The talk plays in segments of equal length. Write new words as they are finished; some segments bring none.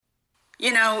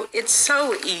You know, it's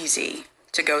so easy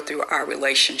to go through our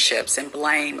relationships and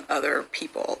blame other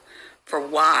people for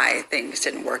why things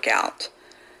didn't work out.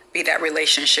 Be that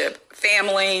relationship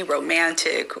family,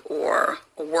 romantic, or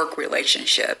a work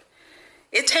relationship.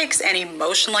 It takes an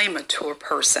emotionally mature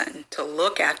person to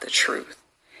look at the truth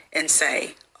and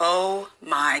say, oh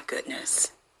my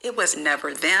goodness, it was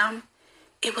never them.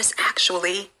 It was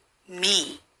actually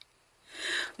me.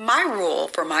 My rule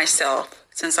for myself,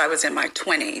 since I was in my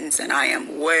 20s, and I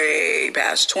am way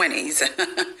past 20s,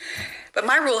 but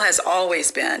my rule has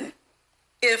always been,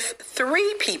 if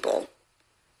 3 people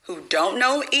who don't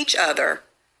know each other,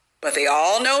 but they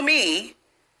all know me,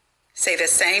 say the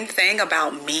same thing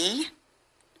about me,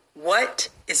 what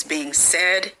is being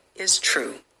said is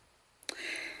true.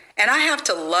 And I have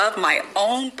to love my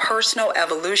own personal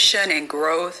evolution and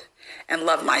growth and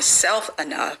love myself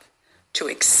enough to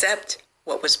accept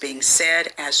what was being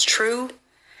said as true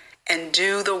and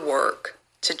do the work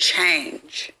to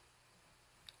change.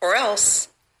 Or else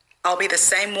I'll be the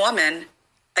same woman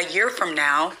a year from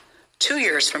now, 2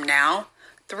 years from now,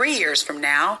 3 years from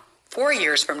now, 4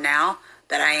 years from now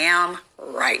that I am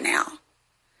right now.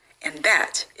 And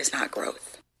that is not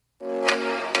growth.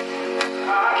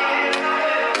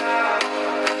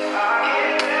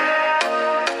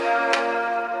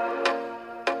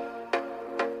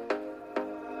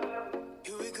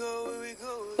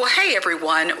 Well, hey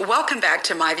everyone, welcome back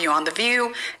to My View on the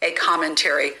View, a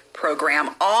commentary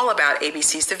program all about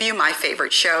ABC's The View, my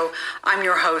favorite show. I'm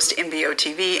your host,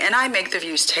 MVOTV, and I make The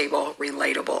View's table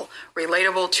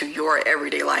relatable to your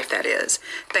everyday life, that is.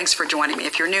 Thanks for joining me.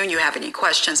 If you're new and you have any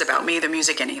questions about me, the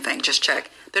music, anything, just check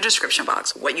the description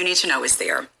box. What you need to know is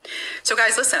there. So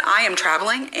guys, listen, I am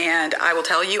traveling, and I will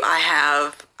tell you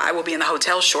I will be in the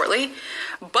hotel shortly.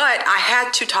 But I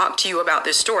had to talk to you about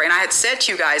this story. And I had said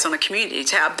to you guys on the community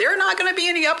tab, there are not going to be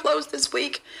any uploads this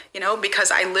week,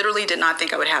 because I literally did not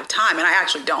think I would have time. And I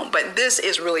actually don't. But this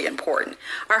is really important.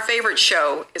 Our favorite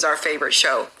show is our favorite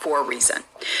show for a reason.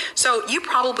 So you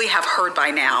probably have heard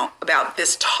by now about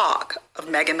this talk of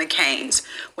Meghan McCain's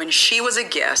when she was a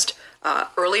guest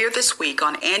earlier this week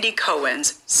on Andy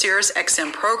Cohen's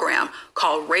SiriusXM program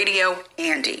called Radio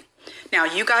Andy. Now,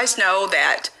 you guys know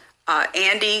that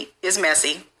Andy is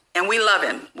messy, and we love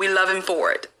him. We love him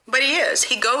for it. But he is.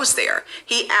 He goes there.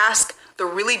 He asks the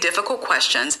really difficult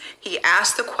questions. He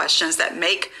asks the questions that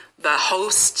make the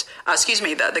host,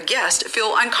 the guest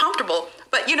feel uncomfortable.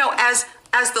 But,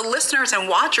 as the listeners and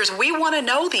watchers, we want to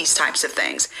know these types of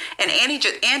things. And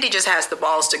Andy just has the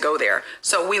balls to go there.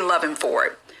 So we love him for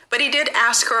it. But he did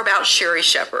ask her about Sherri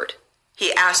Shepherd.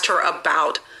 He asked her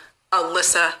about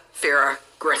Alyssa Farah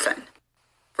Griffin.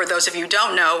 For those of you who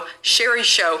don't know, Sherri's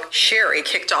show, Sherri,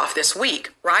 kicked off this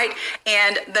week, right?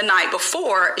 And the night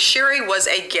before, Sherri was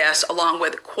a guest along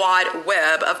with Quad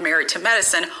Webb of Married to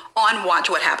Medicine on Watch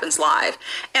What Happens Live.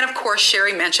 And of course,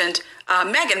 Sherri mentioned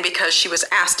Meghan because she was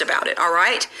asked about it, all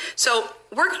right? So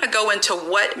we're going to go into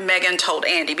what Meghan told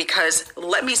Andy, because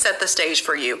let me set the stage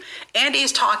for you.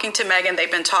 Andy's talking to Meghan.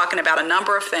 They've been talking about a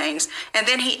number of things. And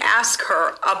then he asked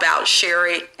her about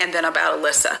Sherri and then about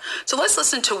Alyssa. So let's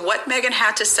listen to what Meghan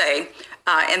had to say.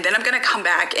 And then I'm going to come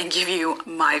back and give you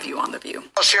my view on the view.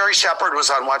 Well, Sherri Shepherd was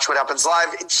on Watch What Happens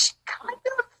Live. It's kind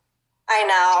of... I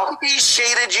know. He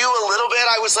shaded you a little bit.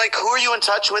 I was like, who are you in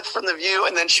touch with from The View?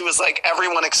 And then she was like,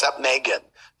 everyone except Meghan.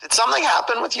 Did something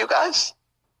happen with you guys?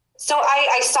 So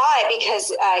I saw it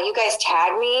because you guys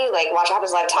tagged me, like Watch What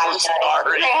Happens Live tagged me on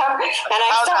Instagram, and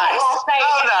I saw it last night.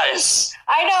 How nice.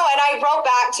 I know, and I wrote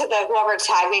back to whoever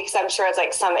tagged me because I'm sure it's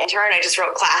like some intern. I just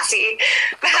wrote classy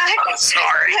back. Oh,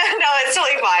 sorry. No, it's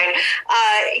totally fine.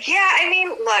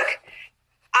 Look,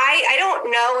 I don't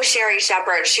know Sherri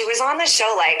Shepherd. She was on the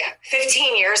show like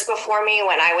 15 years before me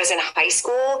when I was in high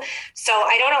school. So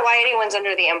I don't know why anyone's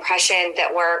under the impression that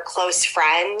we're close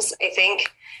friends. I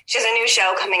think she has a new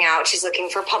show coming out. She's looking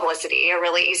for publicity. A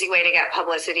really easy way to get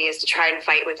publicity is to try and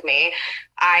fight with me.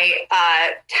 I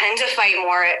tend to fight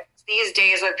more these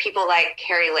days with people like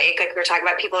Carrie Lake. Like we're talking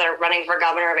about people that are running for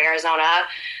governor of Arizona.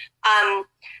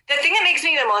 The thing that makes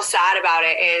me the most sad about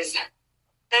it is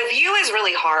The View is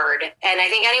really hard. And I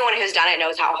think anyone who's done it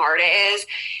knows how hard it is.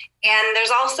 And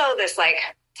there's also this like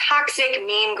toxic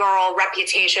mean girl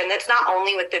reputation that's not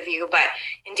only with The View, but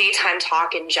in daytime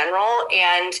talk in general.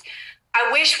 And I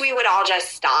wish we would all just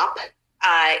stop.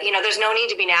 There's no need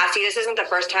to be nasty. This isn't the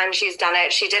first time she's done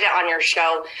it. She did it on your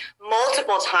show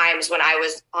multiple times when I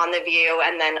was on The View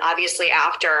and then obviously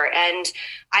after. And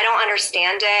I don't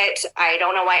understand it. I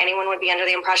don't know why anyone would be under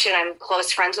the impression I'm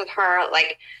close friends with her.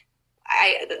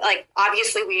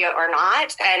 Obviously we are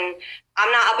not. And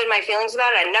I'm not up in my feelings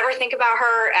about it. I never think about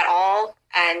her at all.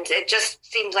 And it just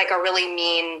seems like a really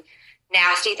mean,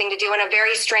 nasty thing to do, and a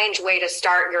very strange way to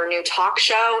start your new talk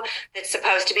show that's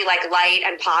supposed to be like light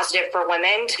and positive for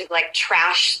women, to like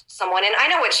trash someone. And I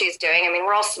know what she's doing. I mean,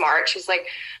 we're all smart. She's like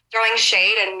throwing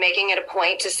shade and making it a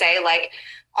point to say like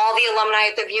all the alumni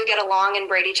at the View get along and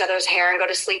braid each other's hair and go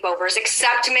to sleepovers,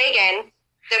 except Meghan,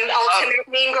 the ultimate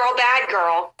mean girl, bad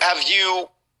girl. Have you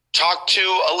talked to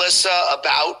Alyssa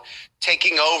about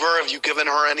taking over? Have you given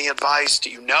her any advice? Do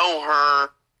you know her?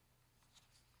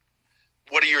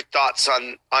 What are your thoughts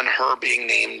on her being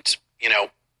named,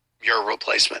 your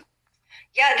replacement?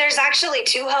 Yeah, there's actually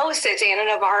two hosts. It's Anna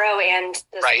Navarro and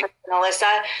this person,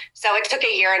 Alyssa. So it took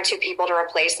a year and two people to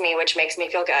replace me, which makes me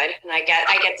feel good. And I get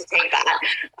to take that.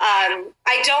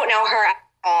 I don't know her at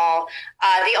all.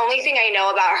 The only thing I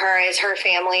know about her is her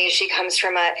family. She comes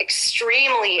from an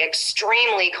extremely,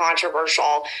 extremely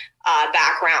controversial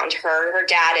background. Her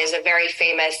dad is a very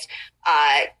famous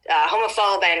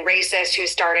homophobe and racist who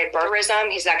started birtherism.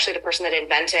 He's actually the person that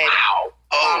invented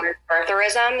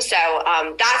birtherism. So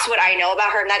that's what I know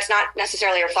about her, and that's not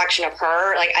necessarily a reflection of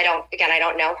her. Like I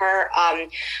don't know her. I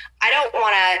don't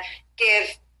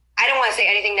want to say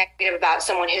anything negative about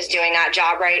someone who's doing that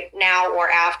job right now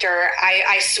or after.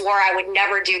 I swore I would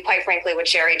never do, quite frankly, what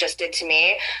Sherri just did to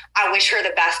me. I wish her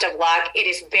the best of luck. It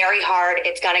is very hard.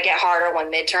 It's going to get harder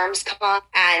when midterms come.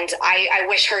 And I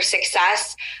wish her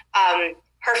success.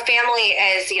 Her family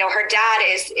is, her dad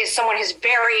is someone who's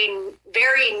very,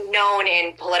 very known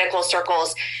in political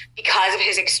circles because of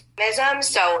his extremism.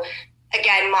 So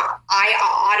again,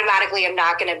 I automatically am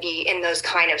not going to be in those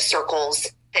kind of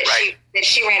circles that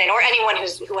she ran in, or anyone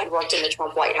who had worked in the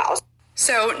Trump White House.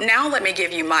 So now let me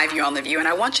give you my view on the View, and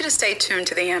I want you to stay tuned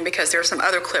to the end because there are some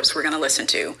other clips we're going to listen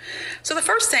to. So the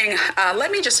first thing,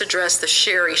 let me just address the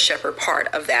Sherri Shepherd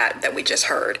part of that we just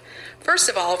heard. First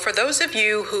of all, for those of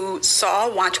you who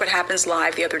saw Watch What Happens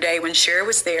Live the other day when Sherri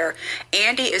was there,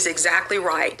 Andy is exactly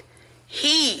right.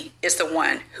 He is the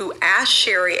one who asked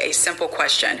Sherri a simple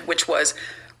question, which was,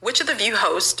 which of the View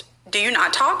hosts do you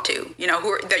not talk to,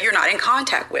 that you're not in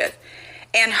contact with?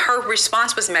 And her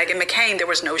response was Meghan McCain. There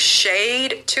was no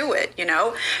shade to it,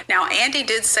 Now, Andy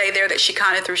did say there that she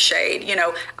kind of threw shade.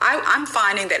 I'm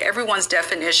finding that everyone's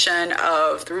definition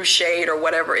of threw shade or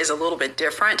whatever is a little bit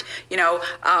different.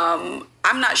 I'm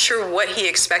not sure what he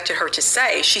expected her to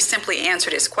say. She simply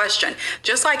answered his question.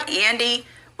 Just like Andy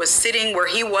was sitting where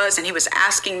he was and he was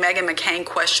asking Meghan McCain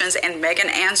questions and Meghan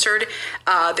answered.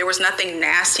 There was nothing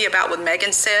nasty about what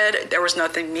Meghan said. There was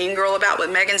nothing mean girl about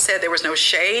what Meghan said. There was no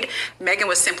shade. Meghan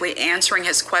was simply answering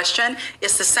his question.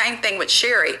 It's the same thing with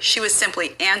Sherri. She was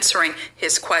simply answering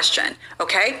his question.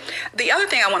 Okay. The other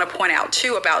thing I want to point out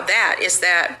too about that is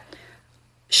that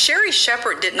Sherri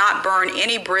Shepherd did not burn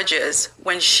any bridges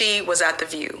when she was at the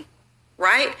View.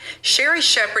 Right? Sherri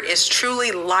Shepherd is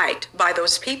truly liked by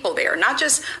those people there, not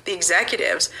just the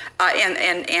executives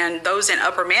and those in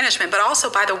upper management, but also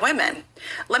by the women.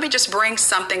 Let me just bring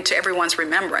something to everyone's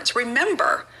remembrance.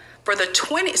 Remember, for the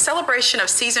celebration of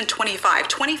season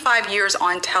 25 years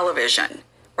on television,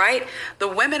 right? The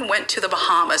women went to the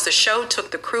Bahamas. The show took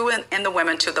the crew and the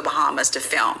women to the Bahamas to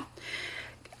film.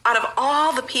 Out of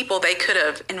all the people they could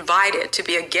have invited to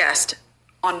be a guest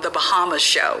on the Bahamas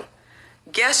show,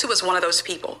 guess who was one of those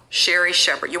people? Sherri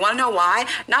Shepherd. You want to know why?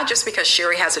 Not just because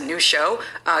Sherri has a new show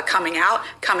coming out.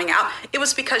 It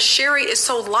was because Sherri is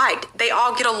so liked. They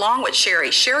all get along with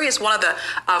Sherri. Sherri is one of the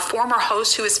former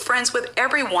hosts who is friends with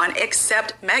everyone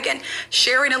except Meghan.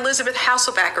 Sherri and Elizabeth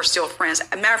Hasselbeck are still friends. As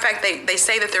a matter of fact, they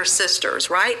say that they're sisters,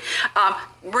 right?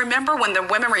 Remember when the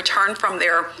women returned from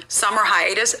their summer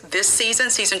hiatus this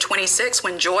season 26,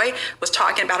 when Joy was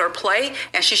talking about her play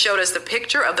and she showed us the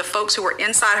picture of the folks who were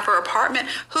inside of her apartment?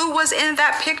 Who was in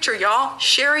that picture, y'all?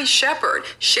 Sherri Shepherd.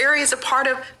 Sherri is a part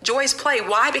of Joy's play.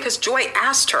 Why? Because Joy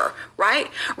asked her, right?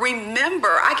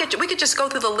 Remember, we could just go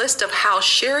through the list of how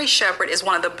Sherri Shepherd is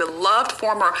one of the beloved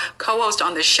former co-hosts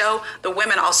on the show. The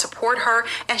women all support her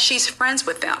and she's friends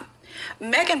with them.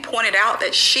 Meghan pointed out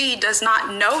that she does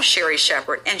not know Sherri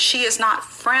Shepherd and she is not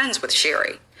friends with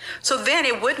Sherri. So then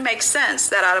it would make sense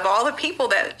that out of all the people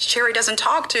that Sherri doesn't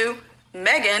talk to,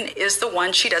 Meghan is the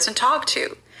one she doesn't talk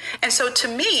to. And so to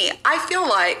me, I feel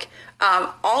like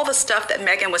all the stuff that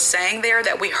Meghan was saying there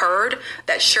that we heard,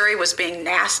 that Sherri was being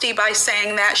nasty by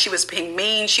saying that, she was being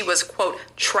mean, she was, quote,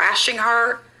 trashing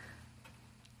her.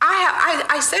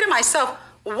 I say to myself,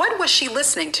 what was she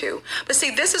listening to? But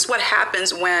see, this is what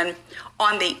happens when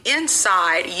on the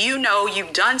inside,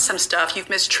 you've done some stuff, you've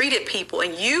mistreated people,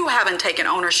 and you haven't taken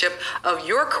ownership of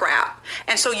your crap.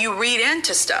 And so you read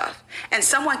into stuff. And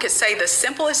someone could say the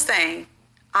simplest thing,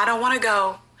 I don't want to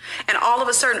go. And all of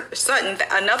a sudden,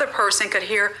 another person could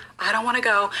hear, I don't want to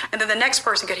go. And then the next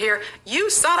person could hear, you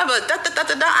son of a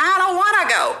I don't want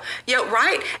to go. Yeah,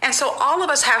 right? And so all of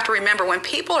us have to remember when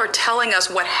people are telling us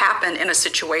what happened in a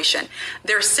situation,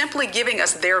 they're simply giving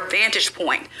us their vantage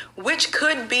point, which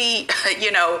could be,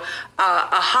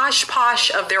 a hodgepodge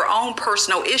of their own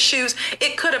personal issues.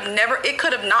 It could have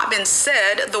not been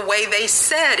said the way they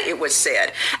said it was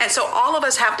said. And so all of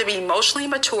us have to be emotionally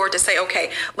mature to say,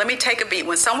 okay, let me take a beat.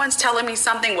 When someone's telling me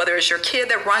something, whether it's your kid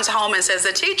that runs home and says,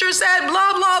 the teacher said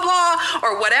blah, blah, blah,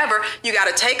 or whatever, you got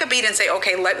to take a beat and say,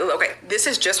 okay, this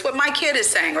is just what my kid is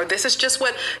saying, or this is just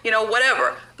what,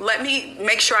 whatever. Let me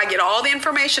make sure I get all the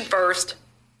information first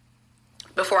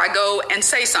before I go and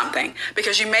say something,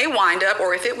 because you may wind up,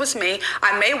 or if it was me,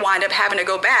 I may wind up having to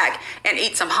go back and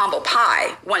eat some humble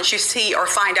pie once you see or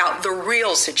find out the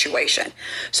real situation.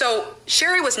 So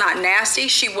Sherri was not nasty.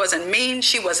 She wasn't mean.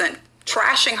 She wasn't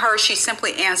trashing her. She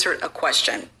simply answered a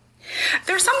question.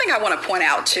 There's something I want to point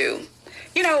out too.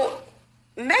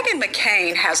 Meghan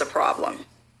McCain has a problem.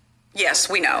 Yes,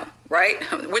 we know, right?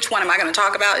 Which one am I going to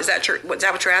talk about? Is that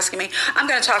what you're asking me? I'm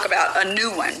going to talk about a new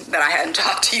one that I hadn't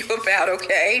talked to you about,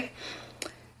 okay?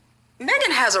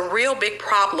 Meghan has a real big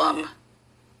problem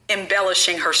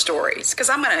embellishing her stories, because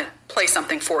I'm going to play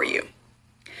something for you.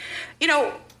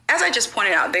 As I just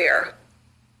pointed out there,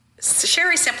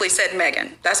 Sherri simply said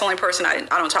Meghan. That's the only person I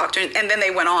don't talk to. And then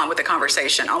they went on with the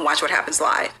conversation on Watch What Happens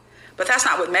Live. But that's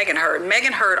not what Meghan heard.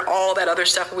 Meghan heard all that other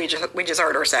stuff we just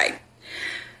heard her say.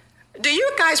 Do you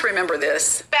guys remember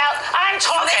this? I'm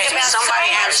talking about somebody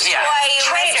has You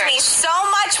missed me so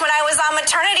much when I was on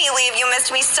maternity leave. You missed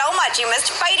me so much. You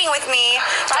missed fighting with me.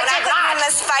 I did not.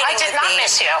 I did not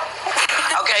miss you.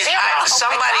 Okay,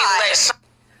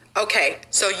 Okay,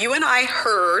 so you and I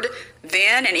heard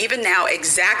then and even now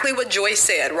exactly what Joy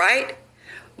said, right?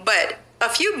 But a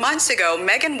few months ago,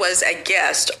 Meghan was a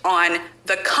guest on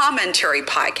the Commentary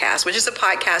podcast, which is a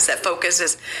podcast that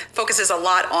focuses a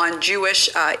lot on Jewish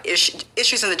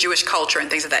issues in the Jewish culture and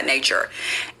things of that nature.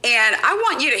 And I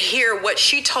want you to hear what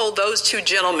she told those two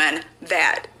gentlemen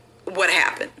what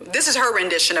happened. This is her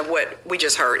rendition of what we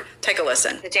just heard. Take a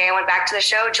listen. The day I went back to the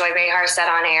show, Joy Behar said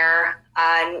on air,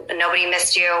 nobody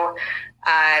missed you.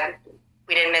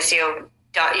 We didn't miss you.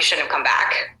 You shouldn't have come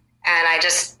back. And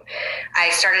I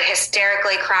started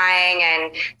hysterically crying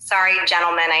and sorry,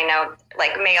 gentlemen, I know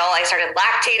male, I started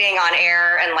lactating on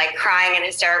air and crying and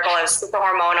hysterical. I was super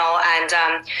hormonal.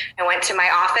 And I went to my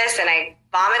office and I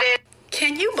vomited.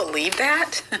 Can you believe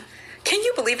that? Can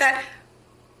you believe that?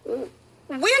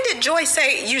 When did Joy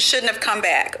say you shouldn't have come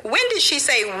back? When did she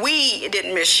say we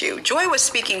didn't miss you? Joy was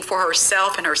speaking for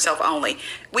herself and herself only.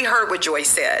 We heard what Joy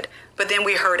said, but then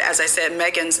we heard, as I said,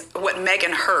 what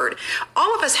Meghan heard.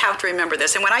 All of us have to remember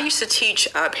this. And when I used to teach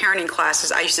parenting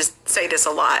classes, I used to say this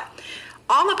a lot.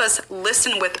 All of us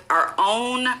listen with our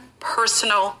own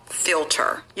personal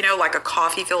filter, like a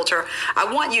coffee filter.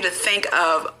 I want you to think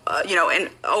of, and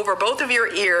over both of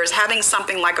your ears, having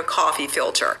something like a coffee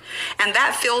filter. And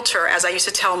that filter, as I used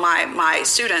to tell my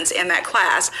students in that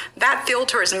class, that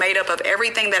filter is made up of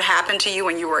everything that happened to you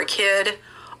when you were a kid,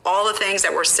 all the things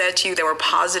that were said to you that were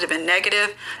positive and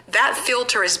negative. That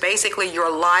filter is basically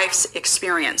your life's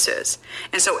experiences.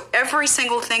 And so every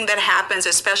single thing that happens,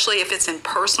 especially if it's in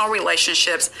personal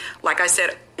relationships, like I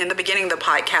said in the beginning of the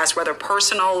podcast, whether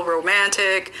personal,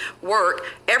 romantic, work,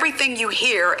 everything you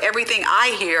hear, everything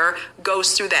I hear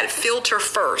goes through that filter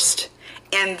first.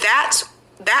 And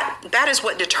that is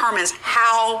what determines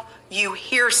how you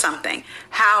hear something,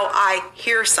 how I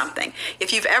hear something.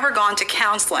 If you've ever gone to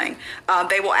counseling,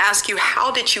 they will ask you,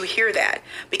 how did you hear that?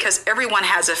 Because everyone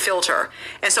has a filter.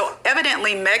 And so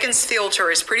evidently Meghan's filter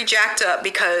is pretty jacked up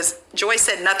because Joy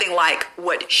said nothing like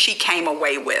what she came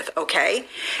away with, okay?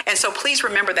 And so please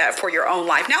remember that for your own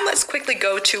life. Now let's quickly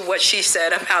go to what she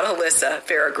said about Alyssa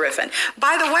Farah Griffin.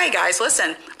 By the way, guys,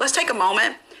 listen, let's take a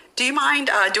moment. Do you mind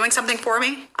doing something for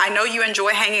me? I know you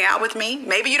enjoy hanging out with me.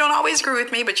 Maybe you don't always agree with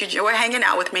me, but you enjoy hanging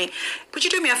out with me. Would you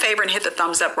do me a favor and hit the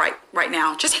thumbs up right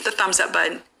now? Just hit the thumbs up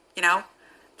button,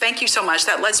 Thank you so much.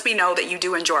 That lets me know that you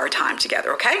do enjoy our time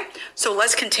together, okay? So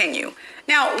let's continue.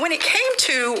 Now, when it came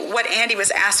to what Andy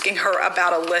was asking her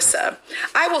about Alyssa,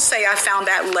 I will say I found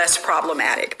that less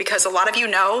problematic because a lot of you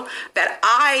know that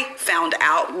I found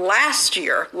out last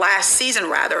season,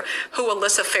 who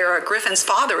Alyssa Farah Griffin's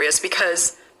father is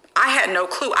because I had no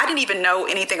clue. I didn't even know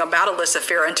anything about Alyssa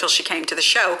Farah until she came to the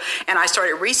show, and I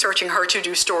started researching her to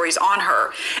do stories on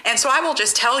her. And so I will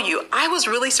just tell you, I was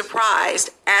really surprised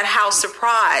at how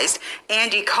surprised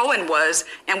Andy Cohen was,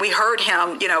 and we heard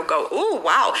him, go, ooh,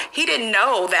 wow. He didn't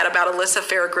know that about Alyssa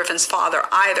Farah Griffin's father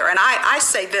either. And I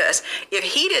say this, if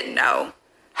he didn't know,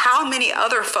 How many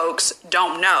other folks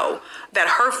don't know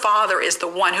that her father is the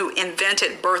one who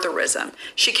invented birtherism?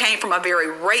 She came from a very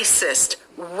racist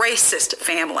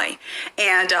family.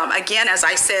 And again, as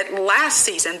I said last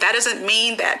season, that doesn't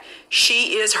mean that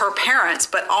she is her parents,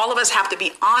 but all of us have to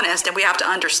be honest, and we have to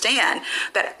understand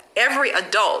that every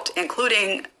adult,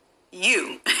 including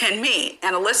you and me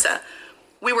and Alyssa,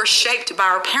 we were shaped by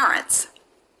our parents.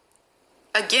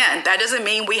 Again, that doesn't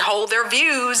mean we hold their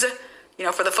views.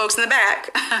 For the folks in the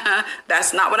back,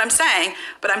 that's not what I'm saying.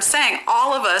 But I'm saying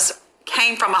all of us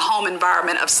came from a home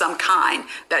environment of some kind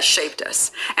that shaped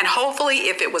us. And hopefully,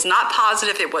 if it was not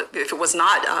positive, if it was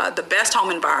not the best home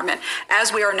environment,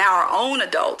 as we are now our own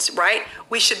adults, right,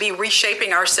 we should be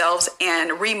reshaping ourselves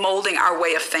and remolding our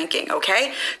way of thinking,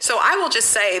 okay? So I will just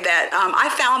say that I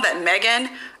found that Meghan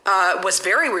was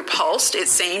very repulsed, it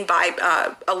seemed, by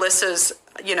Alyssa's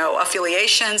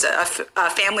affiliations,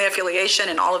 family affiliation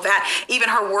and all of that. Even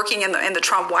her working in the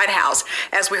Trump White House,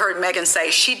 as we heard Meghan say,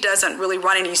 she doesn't really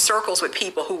run any circles with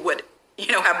people who would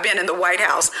have been in the White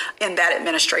House in that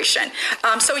administration.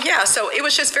 So it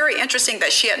was just very interesting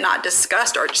that she had not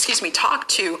discussed talked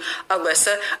to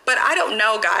Alyssa. But I don't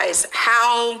know, guys,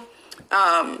 how...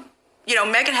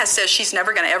 Meghan has said she's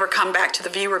never going to ever come back to The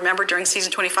View. Remember, during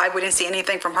season 25, we didn't see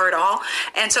anything from her at all.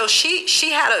 And so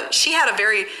she had a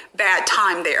very bad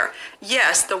time there.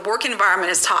 Yes, the work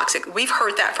environment is toxic. We've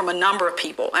heard that from a number of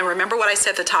people. And remember what I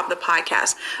said at the top of the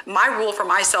podcast. My rule for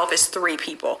myself is 3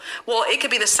 people. Well, it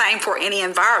could be the same for any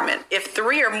environment. If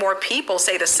 3 or more people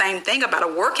say the same thing about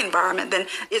a work environment, then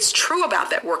it's true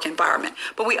about that work environment.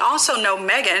 But we also know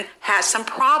Meghan has some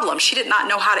problems. She did not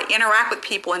know how to interact with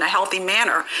people in a healthy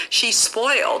manner. She's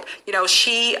spoiled.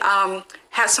 She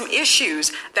has some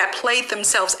issues that played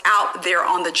themselves out there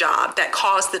on the job that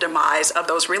caused the demise of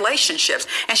those relationships.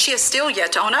 And she is still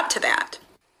yet to own up to that.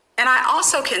 And I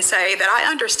also can say that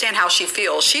I understand how she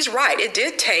feels. She's right. It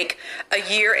did take a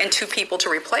year and 2 people to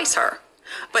replace her.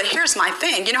 But here's my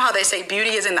thing. You know how they say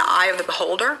beauty is in the eye of the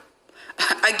beholder?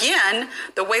 Again,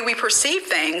 the way we perceive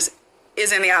things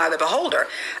is in the eye of the beholder.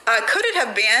 Could it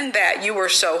have been that you were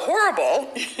so horrible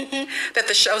that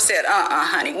the show said,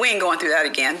 honey, we ain't going through that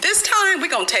again. This time we're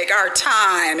going to take our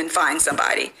time and find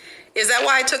somebody. Is that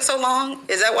why it took so long?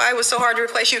 Is that why it was so hard to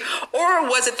replace you? Or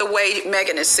was it the way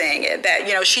Meghan is saying it, that,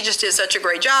 she just did such a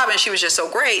great job and she was just so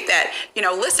great that,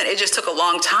 listen, it just took a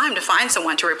long time to find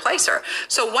someone to replace her.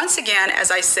 So once again,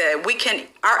 as I said,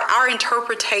 our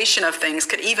interpretation of things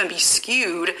could even be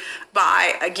skewed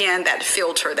by, again, that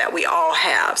filter that we all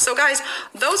have. So guys,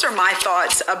 those are my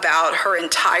thoughts about her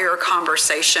entire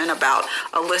conversation about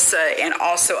Alyssa and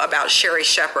also about Sherri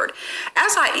Shepherd.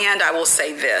 As I end, I will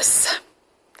say this.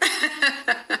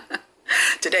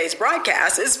 Today's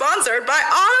broadcast is sponsored by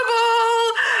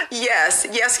Audible. Yes.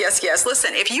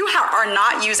 Listen, if you are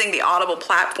not using the Audible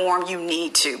platform, you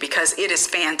need to, because it is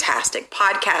fantastic.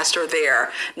 Podcasts are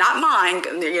there. Not mine.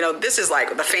 This is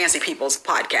like the fancy people's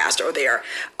podcast are there.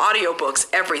 Audiobooks,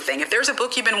 everything. If there's a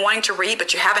book you've been wanting to read,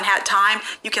 but you haven't had time,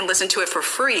 you can listen to it for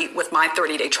free with my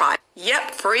 30-day trial.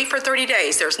 Yep, free for 30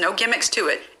 days. There's no gimmicks to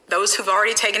it. Those who've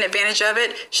already taken advantage of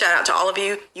it, shout out to all of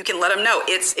you. You can let them know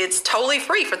it's totally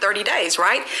free for 30 days,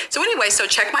 right? So anyway, so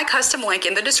check my custom link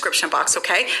in the description box,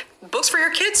 okay? Books for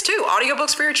your kids too,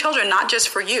 audiobooks for your children, not just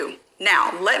for you.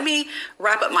 Now, let me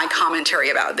wrap up my commentary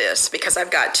about this because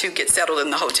I've got to get settled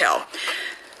in the hotel.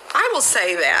 I will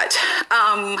say that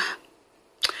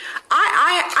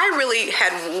I really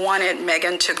had wanted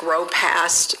Meghan to grow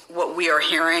past what we are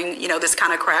hearing, this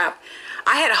kind of crap.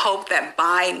 I had hoped that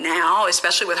by now,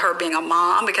 especially with her being a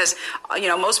mom, because,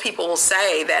 most people will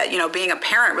say that, being a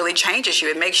parent really changes you.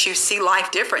 It makes you see life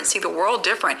different, see the world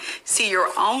different, see your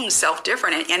own self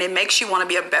different, and it makes you want to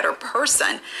be a better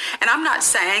person. And I'm not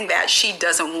saying that she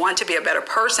doesn't want to be a better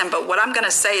person, but what I'm going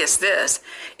to say is this,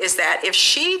 is that if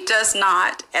she does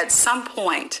not at some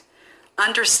point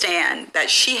understand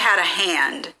that she had a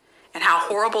hand and how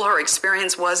horrible her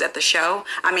experience was at the show.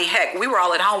 I mean, heck, we were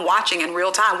all at home watching in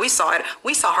real time. We saw it.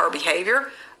 We saw her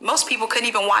behavior. Most people couldn't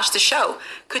even watch the show.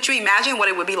 Could you imagine what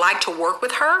it would be like to work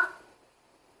with her?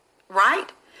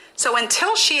 Right? So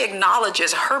until she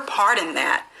acknowledges her part in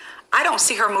that, I don't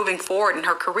see her moving forward in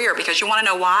her career, because you want to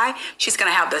know why? She's going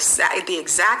to have the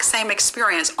exact same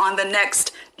experience on the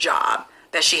next job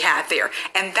that she had there.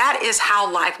 And that is how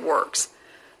life works.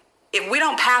 If we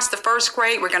don't pass the first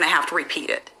grade, we're going to have to repeat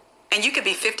it. And you could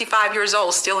be 55 years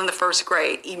old still in the first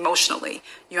grade emotionally.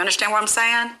 You understand what I'm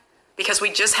saying? because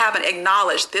we just haven't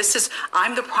acknowledged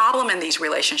I'm the problem in these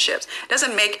relationships. It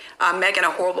doesn't make Meghan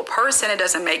a horrible person. It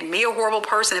doesn't make me a horrible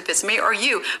person if it's me or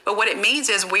you. But what it means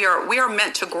is we are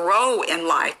meant to grow in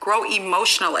life, grow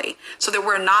emotionally, so that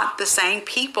we're not the same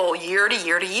people year to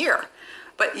year to year.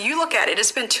 But you look at it,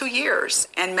 it's been 2 years,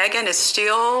 and Meghan is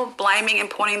still blaming and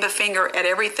pointing the finger at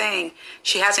everything.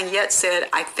 She hasn't yet said,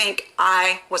 I think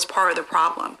I was part of the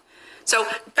problem. So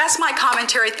that's my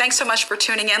commentary. Thanks so much for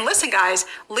tuning in. Listen, guys,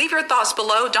 leave your thoughts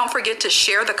below. Don't forget to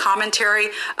share the commentary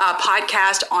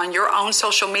podcast on your own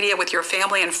social media with your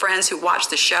family and friends who watch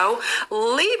the show.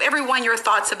 Leave everyone your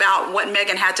thoughts about what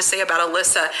Meghan had to say about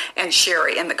Alyssa and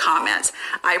Sherri in the comments.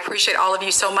 I appreciate all of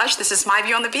you so much. This is My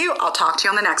View on the View. I'll talk to you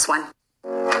on the next one.